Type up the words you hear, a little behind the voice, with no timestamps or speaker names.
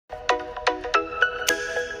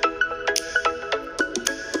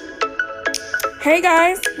Hey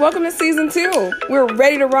guys, welcome to season 2. We're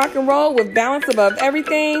ready to rock and roll with Balance Above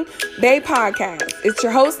Everything Bay Podcast. It's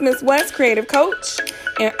your host, Miss West, creative coach,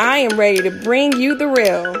 and I am ready to bring you the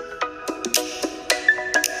real.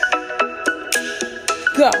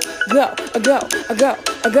 Go, go, go, go,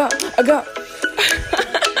 go, go.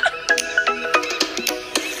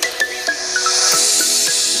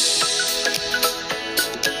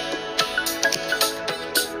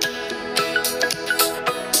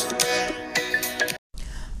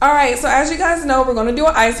 All right, so as you guys know, we're going to do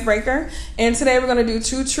an icebreaker, and today we're going to do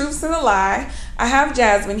 2 truths and a lie. I have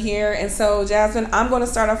Jasmine here, and so Jasmine, I'm going to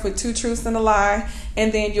start off with 2 truths and a lie,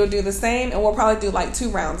 and then you'll do the same, and we'll probably do like 2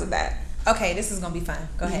 rounds of that. Okay, this is going to be fun.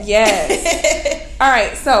 Go ahead. Yes. All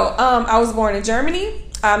right, so I was born in Germany.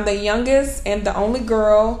 I'm the youngest and the only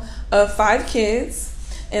girl of 5 kids,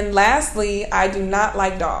 and lastly, I do not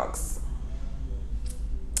like dogs.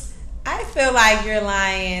 I feel like you're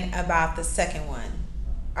lying about the second one.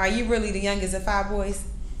 Are you really the youngest of 5 boys?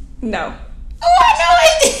 No. Oh, I know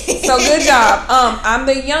it. So good job. I'm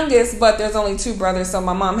the youngest, but there's only 2 brothers, so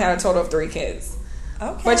my mom had a total of 3 kids.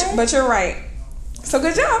 Okay. But you're right. So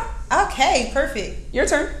good job. Okay, perfect. Your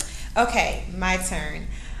turn. Okay, my turn.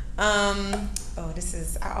 I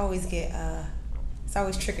always get it's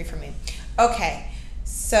always tricky for me. Okay.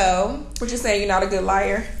 So, What you say? You're not a good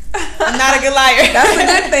liar? I'm not a good liar. That's a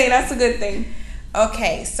good thing. That's a good thing.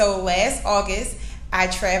 Okay, so last August I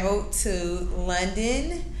traveled to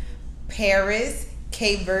London, Paris,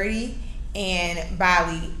 Cape Verde, and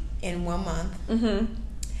Bali in 1 month. Mm-hmm.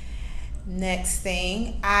 Next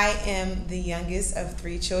thing, I am the youngest of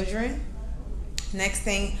 3 children. Next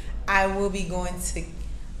thing, I will be going to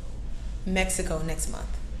Mexico next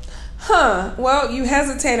month. Huh. Well, you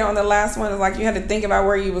hesitated on the last one. Like you had to think about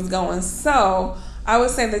where you was going. So I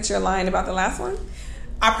would say that you're lying about the last one.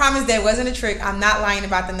 I promise that wasn't a trick. I'm not lying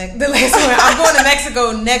about the last one. I'm going to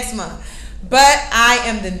Mexico next month. But I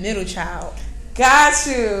am the middle child. Got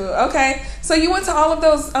you. Okay. So you went to all of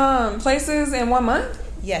those places in 1 month?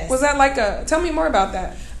 Yes. Was that like tell me more about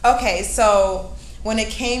that. Okay, so when it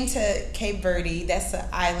came to Cape Verde, that's an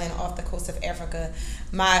island off the coast of Africa,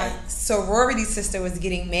 my sorority sister was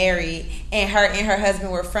getting married, and her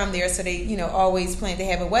husband were from there, so they, always planned to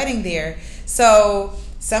have a wedding there. So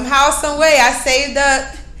somehow, some way, I saved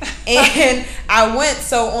up, and I went.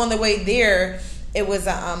 So on the way there, it was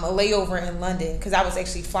a layover in London, because I was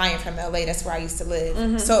actually flying from LA. That's where I used to live.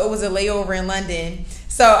 Mm-hmm. So it was a layover in London.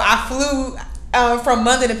 So I flew from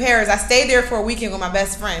London to Paris. I stayed there for a weekend with my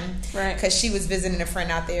best friend, right? Because she was visiting a friend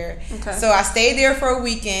out there. Okay. So I stayed there for a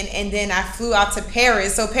weekend, and then I flew out to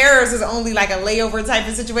Paris. So Paris is only like a layover type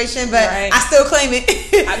of situation, but right. I still claim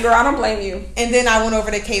it. Girl, I don't blame you. And then I went over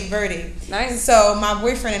to Cape Verde. Nice. So my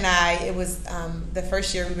boyfriend and I, it was the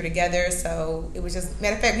first year we were together. So it was just,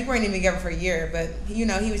 matter of fact, we weren't even together for a year, but he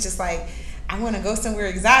was just like, I want to go somewhere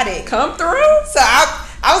exotic. Come through. So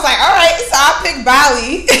I was like, all right. So I picked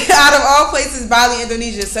Bali. Out of all places, Bali,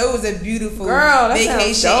 Indonesia. So it was a beautiful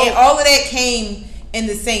vacation. And all of that came in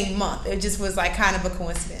the same month. It just was like kind of a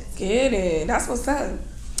coincidence. Get it. That's what's up.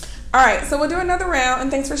 All right. So we'll do another round.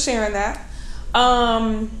 And thanks for sharing that.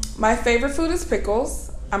 My favorite food is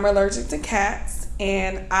pickles. I'm allergic to cats.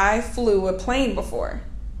 And I flew a plane before.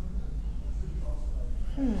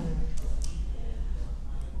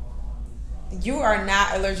 You are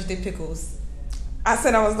not allergic to pickles. I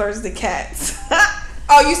said I was allergic to cats.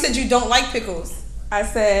 Oh, you said you don't like pickles. I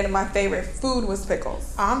said my favorite food was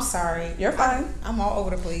pickles. Oh, I'm sorry. You're fine. I'm all over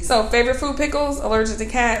the place. So favorite food, pickles, allergic to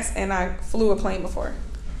cats, and I flew a plane before.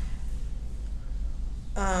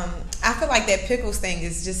 I feel like that pickles thing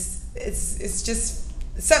is just, it's just,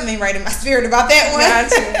 something ain't right in my spirit about that one.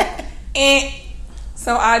 Got you. And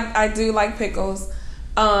so I do like pickles.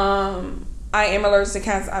 I am allergic to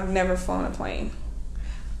cats. I've never flown a plane.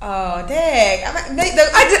 Oh, dang.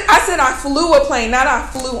 I said I flew a plane, not I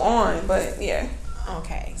flew on, but yeah.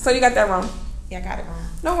 Okay. So you got that wrong. Yeah, I got it wrong.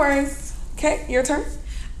 No worries. Okay, your turn.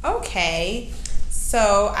 Okay.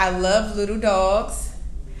 So I love little dogs.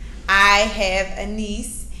 I have a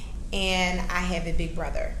niece, and I have a big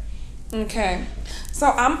brother. Okay. So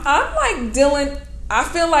I'm like Dylan. I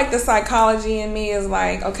feel like the psychology in me is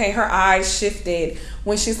like, okay, her eyes shifted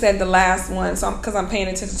when she said the last one, so because I'm paying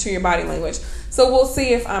attention to your body language. So we'll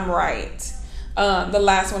see if I'm right. The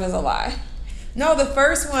last one is a lie. No, the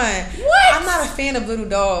first one. What? I'm not a fan of little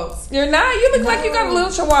dogs. You're not? You look like you got a little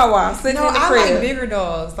chihuahua sitting in the crib. I like bigger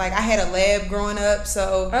dogs. Like, I had a lab growing up,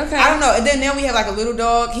 so okay. I don't know. And then now we have like a little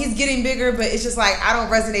dog. He's getting bigger, but it's just like I don't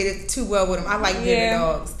resonate too well with him. I like bigger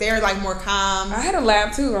dogs. They're like more calm. I had a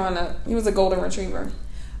lab too growing up. He was a golden retriever.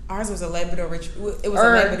 Ours was a Labrador retriever. It was a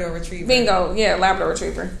Labrador retriever. Bingo. Yeah, Labrador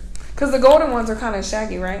retriever. Because the golden ones are kind of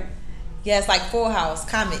shaggy, right? Yeah, it's like Full House.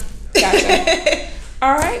 Comment. Gotcha.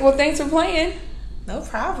 All right. Well, thanks for playing. No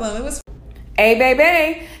problem. It was. Hey,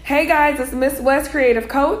 baby. Hey, guys. It's Miss West Creative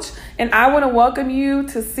Coach, and I want to welcome you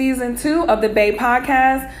to Season 2 of the Bae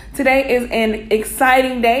Podcast. Today is an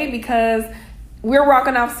exciting day because we're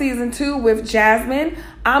rocking off Season 2 with Jasmine.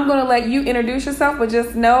 I'm going to let you introduce yourself, but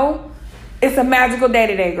just know it's a magical day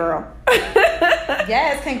today, girl.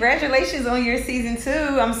 Yes, congratulations on your Season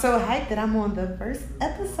 2. I'm so hyped that I'm on the first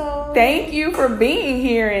episode. Thank you for being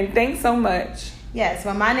here, and thanks so much. Yes,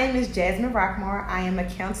 well, my name is Jasmine Rockmore. I am a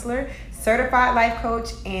counselor, certified life coach,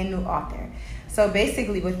 and new author. So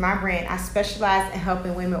basically, with my brand, I specialize in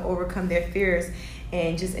helping women overcome their fears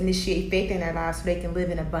and just initiate faith in their lives so they can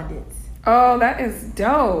live in abundance. Oh, that is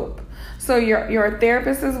dope. So you're a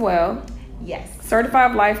therapist as well. Yes.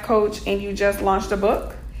 Certified life coach, and you just launched a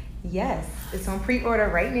book? Yes. It's on pre-order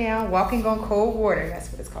right now. Walking on Cold Water.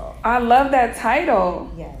 That's what it's called. I love that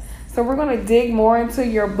title. Yes. So we're going to dig more into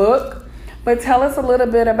your book, but tell us a little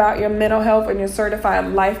bit about your mental health and your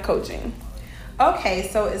certified life coaching. Okay,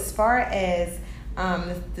 so as far as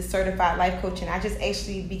the certified life coaching, I just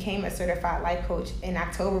actually became a certified life coach in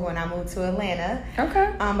October when I moved to Atlanta.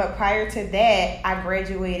 Okay. But prior to that, I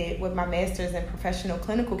graduated with my master's in professional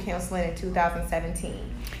clinical counseling in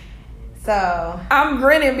 2017. So I'm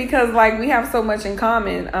grinning because we have so much in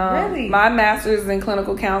common. Really? My master's is in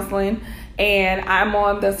clinical counseling, and I'm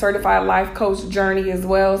on the certified life coach journey as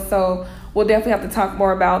well. So we'll definitely have to talk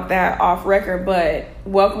more about that off record. But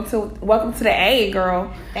welcome to the A,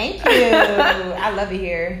 girl. Thank you. I love it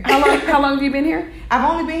here. How long have you been here? I've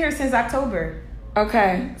only been here since October.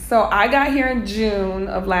 Okay, so I got here in June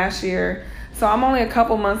of last year. So I'm only a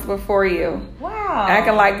couple months before you. Wow.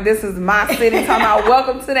 Acting like this is my city, talking about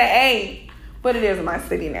welcome to the A. But it is my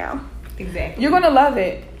city now. Exactly. You're going to love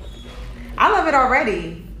it. I love it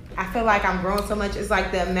already. I feel like I'm growing so much. It's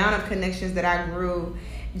like the amount of connections that I grew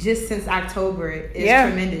just since October is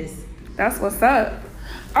tremendous. That's what's up.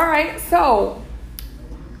 All right, so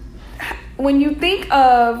when you think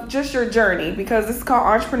of just your journey, because this is called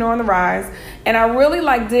Entrepreneur on the Rise, and I really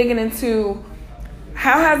like digging into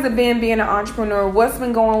how has it been being an entrepreneur, what's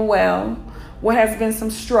been going well, what has been some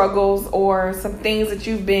struggles or some things that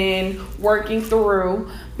you've been working through,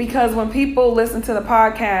 because when people listen to the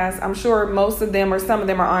podcast, I'm sure most of them or some of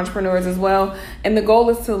them are entrepreneurs as well, and the goal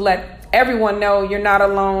is to let everyone know you're not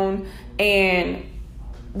alone and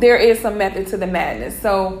there is some method to the madness.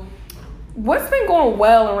 So what's been going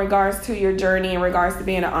well in regards to your journey in regards to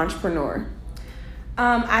being an entrepreneur?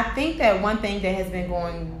 I think that one thing that has been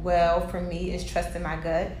going well for me is trusting my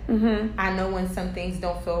gut. Mm-hmm. I know when some things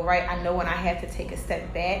don't feel right. I know when I have to take a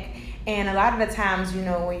step back. And a lot of the times,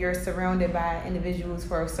 when you're surrounded by individuals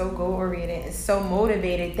who are so goal-oriented and so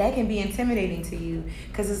motivated, that can be intimidating to you.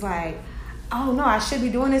 Because it's like, oh, no, I should be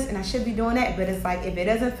doing this and I should be doing that. But it's like, if it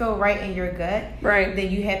doesn't feel right in your gut, right, then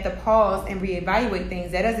you have to pause and reevaluate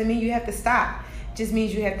things. That doesn't mean you have to stop. It just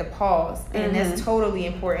means you have to pause. And that's totally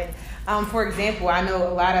important. For example, I know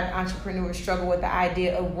a lot of entrepreneurs struggle with the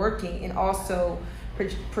idea of working and also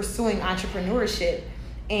pursuing entrepreneurship.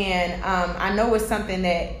 And I know it's something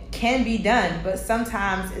that can be done, but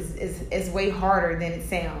sometimes is way harder than it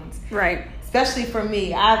sounds. Right. Especially for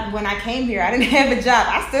me. When I came here, I didn't have a job.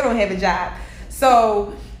 I still don't have a job.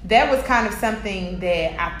 So that was kind of something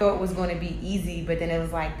that I thought was going to be easy, but then it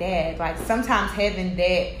was like that. Like sometimes having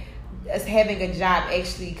a job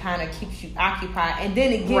actually kind of keeps you occupied, and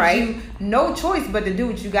then it gives you no choice but to do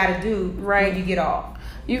what you got to do when you get off.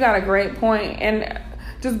 You got a great point. And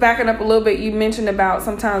just backing up a little bit, you mentioned about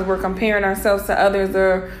sometimes we're comparing ourselves to others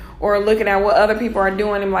or looking at what other people are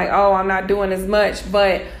doing and like, oh, I'm not doing as much.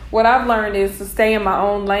 But what I've learned is to stay in my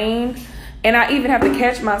own lane. And I even have to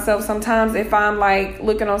catch myself sometimes if I'm like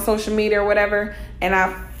looking on social media or whatever and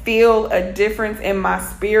I feel a difference in my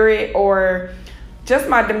spirit or just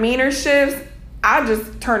my demeanor shifts, I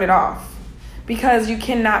just turn it off because you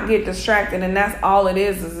cannot get distracted, and that's all it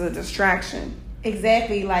is a distraction.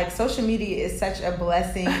 Exactly. Like social media is such a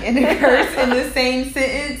blessing and a curse in the same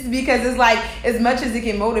sentence, because it's like as much as it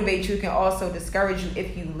can motivate you, it can also discourage you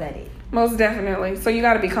if you let it. Most definitely. So you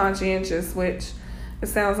got to be conscientious, which it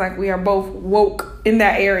sounds like we are both woke in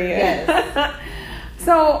that area. Yes.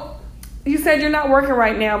 So you said you're not working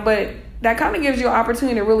right now, but that kind of gives you an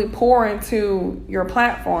opportunity to really pour into your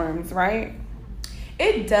platforms, right?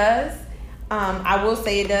 It does. I will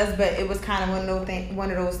say it does, but it was kind of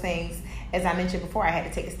one of those things, as I mentioned before, I had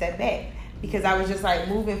to take a step back because I was just like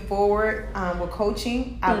moving forward with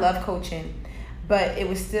coaching. I love coaching, but it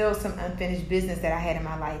was still some unfinished business that I had in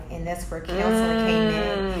my life, and that's where counseling came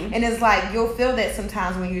in. And it's like you'll feel that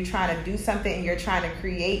sometimes when you're trying to do something and you're trying to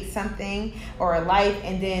create something or a life,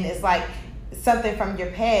 and then it's like something from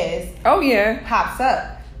your past pops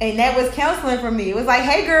up. And that was counseling for me. It was like,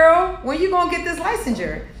 hey girl, when you gonna get this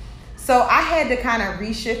licensure? So I had to kind of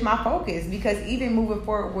reshift my focus, because even moving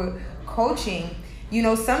forward with coaching, you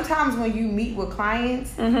know, sometimes when you meet with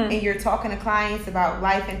clients and you're talking to clients about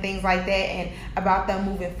life and things like that and about them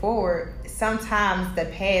moving forward, sometimes the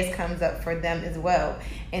past comes up for them as well.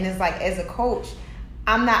 And it's like, as a coach,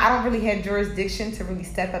 I don't really have jurisdiction to really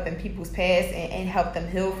step up in people's past and help them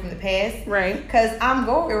heal from the past. Right. Because I'm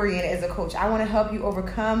goal-oriented as a coach. I want to help you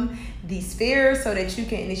overcome these fears so that you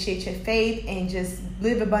can initiate your faith and just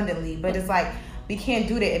live abundantly. But it's like, we can't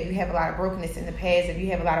do that if you have a lot of brokenness in the past, if you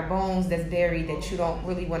have a lot of bones that's buried that you don't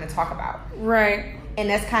really want to talk about. Right. And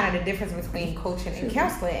that's kind of the difference between coaching and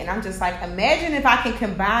counseling. And I'm just like, imagine if I can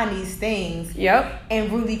combine these things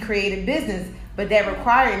and really create a business. But that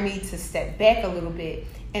required me to step back a little bit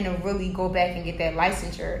and to really go back and get that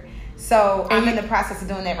licensure. So I'm in the process of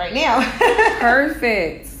doing that right now.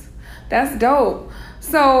 Perfect. That's dope.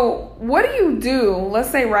 So what do you do? Let's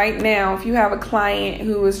say right now, if you have a client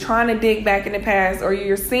who is trying to dig back in the past, or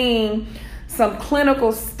you're seeing some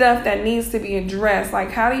clinical stuff that needs to be addressed,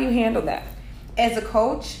 like how do you handle that? As a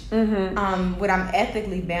coach, what I'm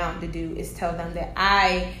ethically bound to do is tell them that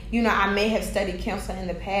I may have studied counseling in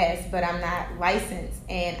the past, but I'm not licensed,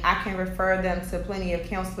 and I can refer them to plenty of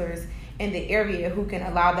counselors in the area who can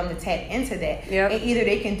allow them to tap into that. Yep. And either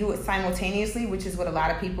they can do it simultaneously, which is what a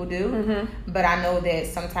lot of people do, but I know that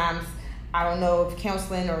sometimes, I don't know if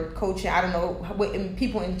counseling or coaching, I don't know what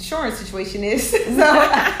people's insurance situation is. So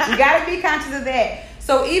you got to be conscious of that.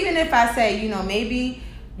 So even if I say, maybe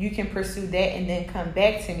you can pursue that and then come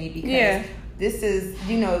back to me, because this is,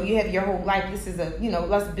 you have your whole life. This is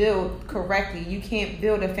let's build correctly. You can't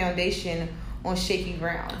build a foundation on shaky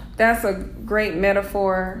ground. That's a great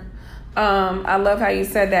metaphor. I love how you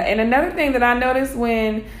said that. And another thing that I noticed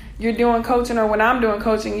when you're doing coaching, or when I'm doing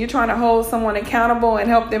coaching, you're trying to hold someone accountable and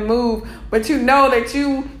help them move, but you know that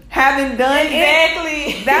you haven't done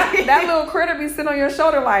exactly. That little critter be sitting on your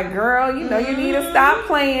shoulder like, girl, you need to stop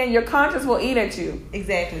playing. Your conscience will eat at you.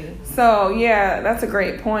 Exactly. So yeah, that's a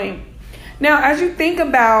great point. Now, as you think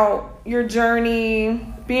about your journey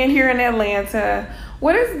being here in Atlanta,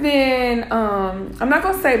 what has been, I'm not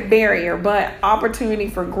going to say barrier, but opportunity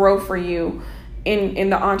for growth for you in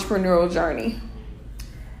the entrepreneurial journey?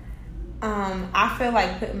 I feel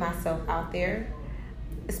like putting myself out there,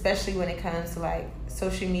 especially when it comes to like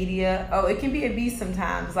social media. It can be a beast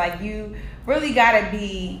sometimes. Like, you really got to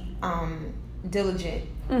be diligent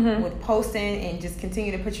with posting and just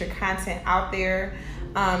continue to put your content out there.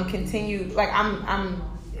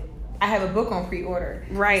 I have a book on pre-order.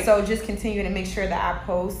 Right. So just continue to make sure that I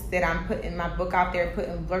post, that I'm putting my book out there,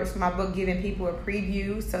 putting alerts for my book, giving people a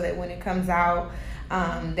preview so that when it comes out,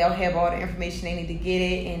 they'll have all the information they need to get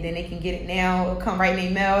it, and then they can get it now. It'll come right in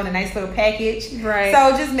their mail in a nice little package. Right.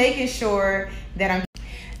 So just making sure that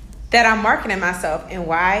I'm marketing myself. And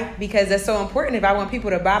why? Because that's so important if I want people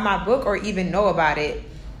to buy my book or even know about it.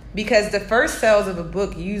 Because the first sales of a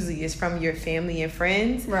book usually is from your family and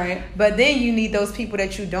friends. Right. But then you need those people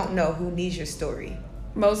that you don't know who needs your story.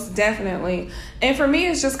 Most definitely. And for me,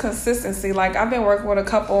 it's just consistency. Like, I've been working with a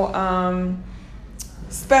couple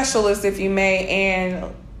specialists, if you may,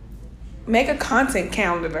 and make a content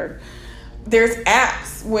calendar. There's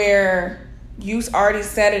apps where you already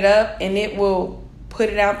set it up and it will put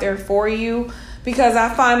it out there for you, because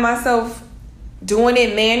I find myself doing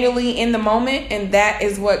it manually in the moment, and that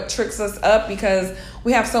is what tricks us up because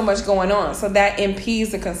we have so much going on. So that impedes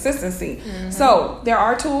the consistency. So there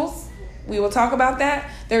are tools. We will talk about that.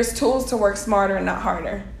 There's tools to work smarter and not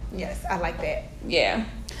harder. Yes, I like that. Yeah.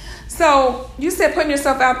 So you said putting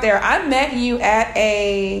yourself out there. I met you at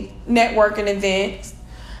a networking event.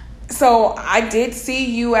 So I did see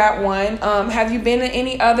you at one. Have you been to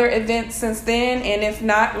any other events since then? And if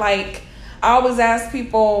not, like, I always ask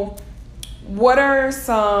people, what are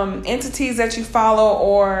some entities that you follow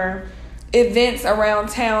or events around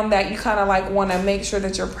town that you kind of like want to make sure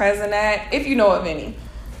that you're present at, if you know of any?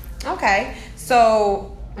 Okay.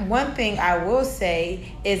 So one thing I will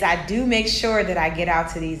say is I do make sure that I get out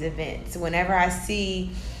to these events. Whenever I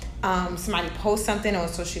see somebody post something on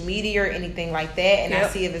social media or anything like that, and I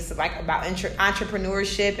see if it's like about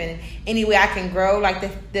entrepreneurship and any way I can grow. Like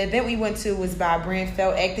the event we went to was by Brand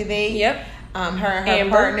Felt Activate. Yep. Her and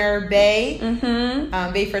her partner, Bay.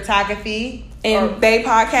 Bay Photography. And Bay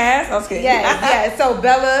Podcast. I was kidding. Yeah. So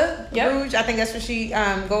Bella Rouge, I think that's what she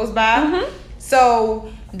goes by.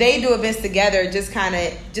 So they do events together just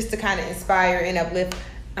to kind of inspire and uplift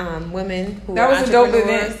women who that are was a dope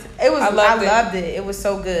entrepreneurs. event. It was. I loved it. It was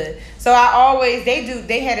so good. So I always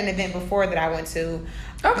they had an event before that I went to.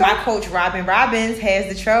 Okay. My coach Robin Robbins has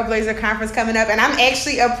the Trailblazer Conference coming up, and I'm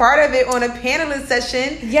actually a part of it on a panelist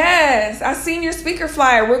session. Yes, I seen your speaker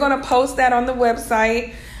flyer. We're gonna post that on the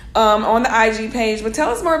website, on the IG page. But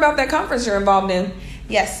tell us more about that conference you're involved in.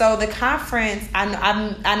 Yes, so the conference,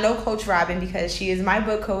 I know Coach Robin because she is my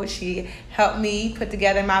book coach. She helped me put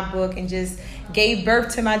together my book and just gave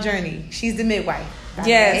birth to my journey. She's the midwife.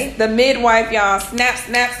 Yes, the midwife, y'all. Snap,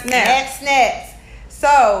 snap, snap. Snap, snaps.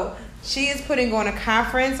 So she is putting on a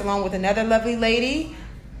conference along with another lovely lady.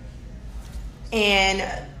 And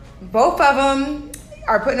both of them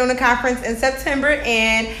are putting on a conference in September.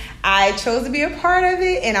 And I chose to be a part of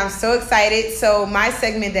it. And I'm so excited. So my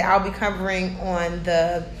segment that I'll be covering on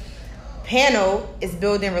the panel is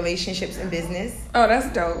building relationships in business. Oh,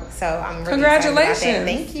 that's dope. So I'm really congratulations. excited about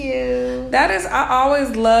that. Thank you. That is, I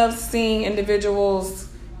always love seeing individuals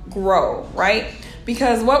grow, right?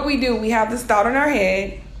 Because what we do, we have this thought in our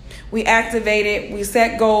head. We activate it, we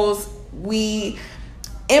set goals, we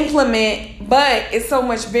implement, but it's so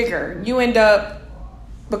much bigger. You end up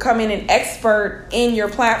becoming an expert in your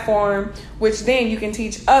platform, which then you can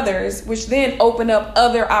teach others, which then open up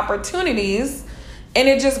other opportunities, and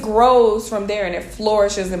it just grows from there and it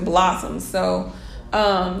flourishes and blossoms. So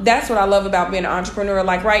that's what I love about being an entrepreneur.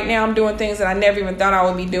 Like right now, I'm doing things that I never even thought I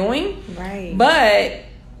would be doing. Right. But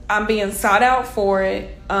I'm being sought out for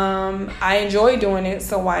it. I enjoy doing it,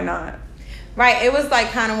 so why not? Right. It was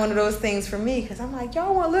like kind of one of those things for me because I'm like,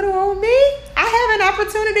 y'all want little old me? I have an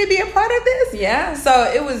opportunity to be a part of this. Yeah. So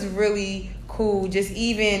it was really cool. Just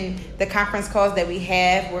even the conference calls that we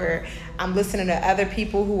have where I'm listening to other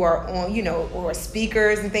people who are on, or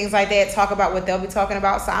speakers and things like that, talk about what they'll be talking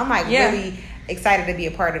about. So I'm like really excited to be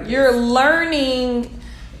a part of this. You're learning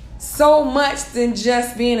so much than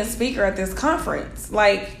just being a speaker at this conference.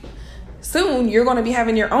 Like soon you're going to be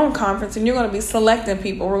having your own conference and you're going to be selecting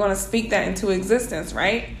people. We're going to speak that into existence,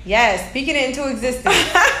 right? Yes, speaking it into existence.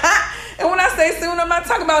 And when I say soon, I'm not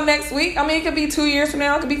talking about next week. I mean, it could be 2 years from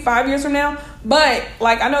now. It could be 5 years from now. But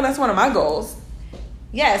like, I know that's one of my goals.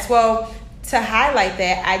 Yes, well, to highlight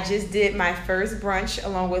that, I just did my first brunch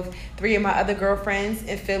along with 3 of my other girlfriends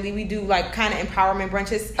in Philly. We do like kind of empowerment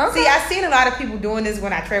brunches. Okay. See, I've seen a lot of people doing this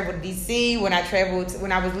when I traveled to DC, when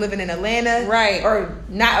I was living in Atlanta. Right. Or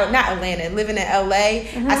not Atlanta, living in LA.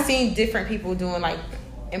 Mm-hmm. I've seen different people doing like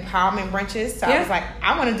empowerment brunches. So I was like,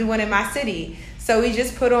 I want to do one in my city. So we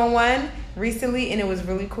just put on one recently and it was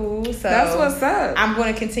really cool. So that's what's up. I'm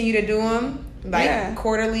going to continue to do them.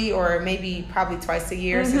 Quarterly or maybe probably twice a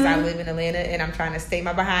year since I live in Atlanta and I'm trying to stay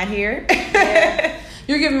my behind here.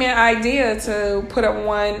 You're giving me an idea to put up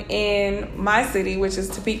one in my city, which is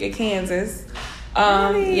Topeka, Kansas.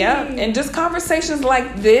 Really? Yeah, and just conversations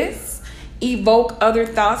like this evoke other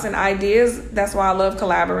thoughts and ideas. That's why I love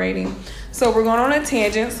collaborating. So we're going on a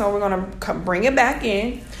tangent, so we're going to bring it back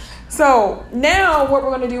in. So now what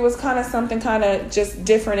we're going to do is kind of something kind of just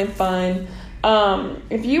different and fun.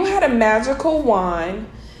 If you had a magical wand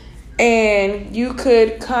and you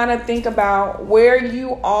could kind of think about where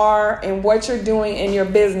you are and what you're doing in your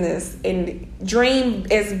business and dream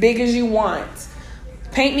as big as you want,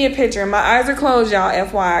 paint me a picture. My eyes are closed, y'all,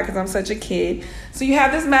 FYI, because I'm such a kid. So you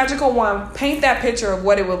have this magical wand. Paint that picture of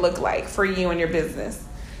what it would look like for you and your business.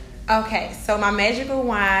 Okay, so my magical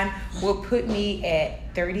wand will put me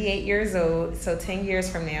at 38 years old, so 10 years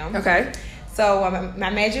from now. Okay. So my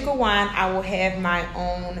magical wand, I will have my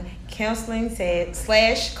own counseling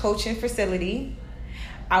 / coaching facility.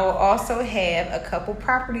 I will also have a couple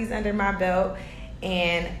properties under my belt.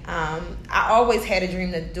 And I always had a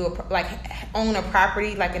dream to do own a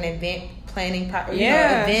property, like an event planning property,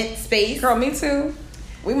 event space. Girl, me too.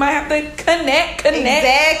 We might have to connect.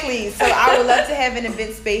 Exactly. So I would love to have an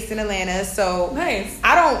event space in Atlanta. So nice.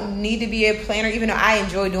 I don't need to be a planner, even though I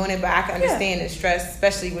enjoy doing it, but I can understand the stress,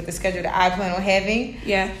 especially with the schedule that I plan on having.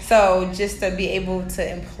 Yeah. So just to be able to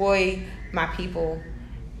employ my people,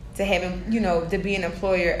 to have, to be an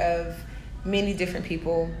employer of many different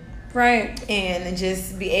people. Right. And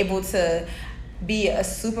just be able to be a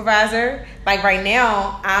supervisor. Like right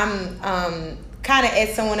now, I'm kind of at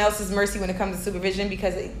someone else's mercy when it comes to supervision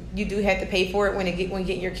because you do have to pay for it when you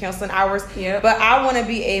get your counseling hours. Yep. But I want to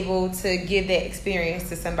be able to give that experience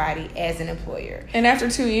to somebody as an employer. And after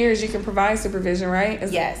 2 years, you can provide supervision, right?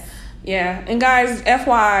 Yes. Yeah. And guys,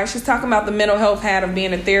 FYI, she's talking about the mental health hat of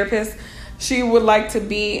being a therapist. She would like to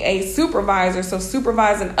be a supervisor, so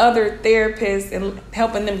supervising other therapists and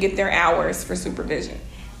helping them get their hours for supervision.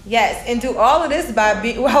 Yes, and do all of this by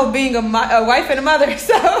being a wife and a mother.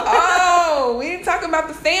 So, we didn't talk about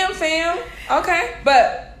the fam. Okay,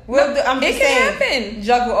 but I'm just it saying, can happen.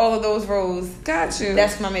 Juggle all of those roles. Got you.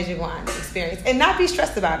 That's my Magic Wand experience. And not be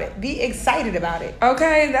stressed about it. Be excited about it.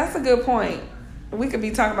 Okay, that's a good point. We could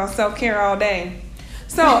be talking about self-care all day.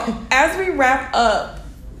 So, as we wrap up,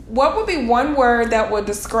 what would be one word that would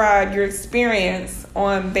describe your experience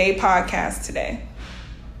on Bae Podcast today?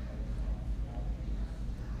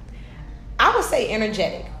 I would say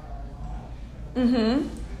energetic. Mm-hmm.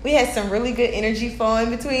 We had some really good energy flowing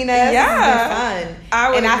between us. Yeah. It's been fun. I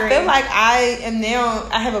would agree. I feel like I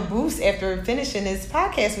have a boost after finishing this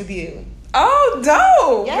podcast with you. Oh,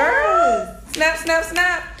 dope. Yes. Girl. Snap, snap,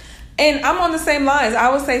 snap. And I'm on the same lines.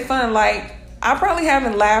 I would say fun. Like, I probably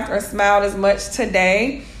haven't laughed or smiled as much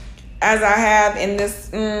today as I have in this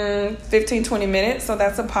 15, 20 minutes. So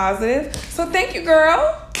that's a positive. So thank you,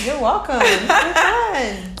 girl. You're welcome. It's been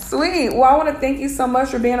fun. Sweet. Well, I want to thank you so much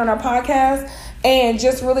for being on our podcast. And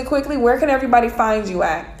just really quickly, where can everybody find you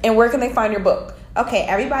at? And where can they find your book? Okay,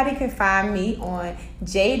 everybody can find me on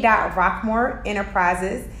J.Rockmore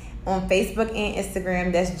Enterprises on Facebook and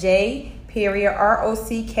Instagram. That's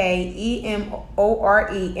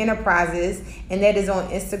J.ROCKEMORE Enterprises. And that is on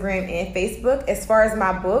Instagram and Facebook. As far as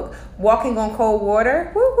my book, Walking on Cold Water,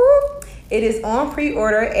 whoop, whoop, it is on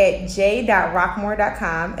pre-order at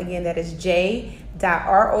j.rockmore.com. Again, that is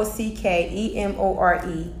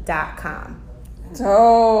j.rockemore.com.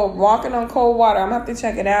 So, Walking on Cold Water. I'm going to have to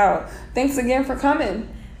check it out. Thanks again for coming.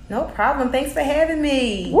 No problem. Thanks for having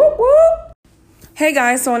me. Whoop, whoop. Hey,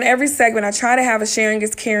 guys. So, on every segment, I try to have a sharing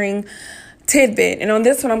is caring tidbit. And on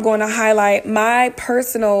this one, I'm going to highlight my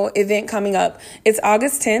personal event coming up. It's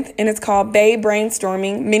August 10th, and it's called Bae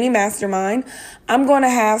Brainstorming Mini Mastermind. I'm going to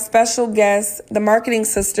have special guests, the Marketing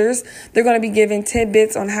Sisters. They're going to be giving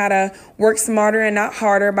tidbits on how to work smarter and not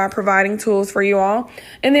harder by providing tools for you all.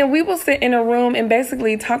 And then we will sit in a room and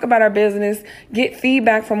basically talk about our business, get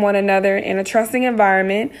feedback from one another in a trusting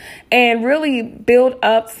environment, and really build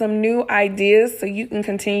up some new ideas so you can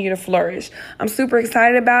continue to flourish. I'm super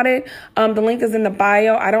excited about it. The link is in the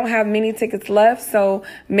bio. I don't have many tickets left, so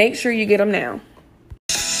make sure you get them now.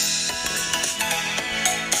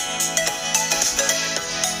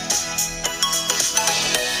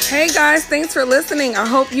 Hey guys, thanks for listening. I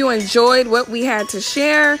hope you enjoyed what we had to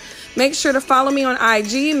share. Make sure to follow me on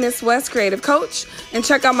IG, Miss West Creative Coach, and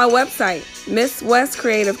check out my website,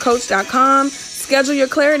 MissWestCreativeCoach.com. Schedule your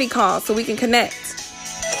clarity call so we can connect.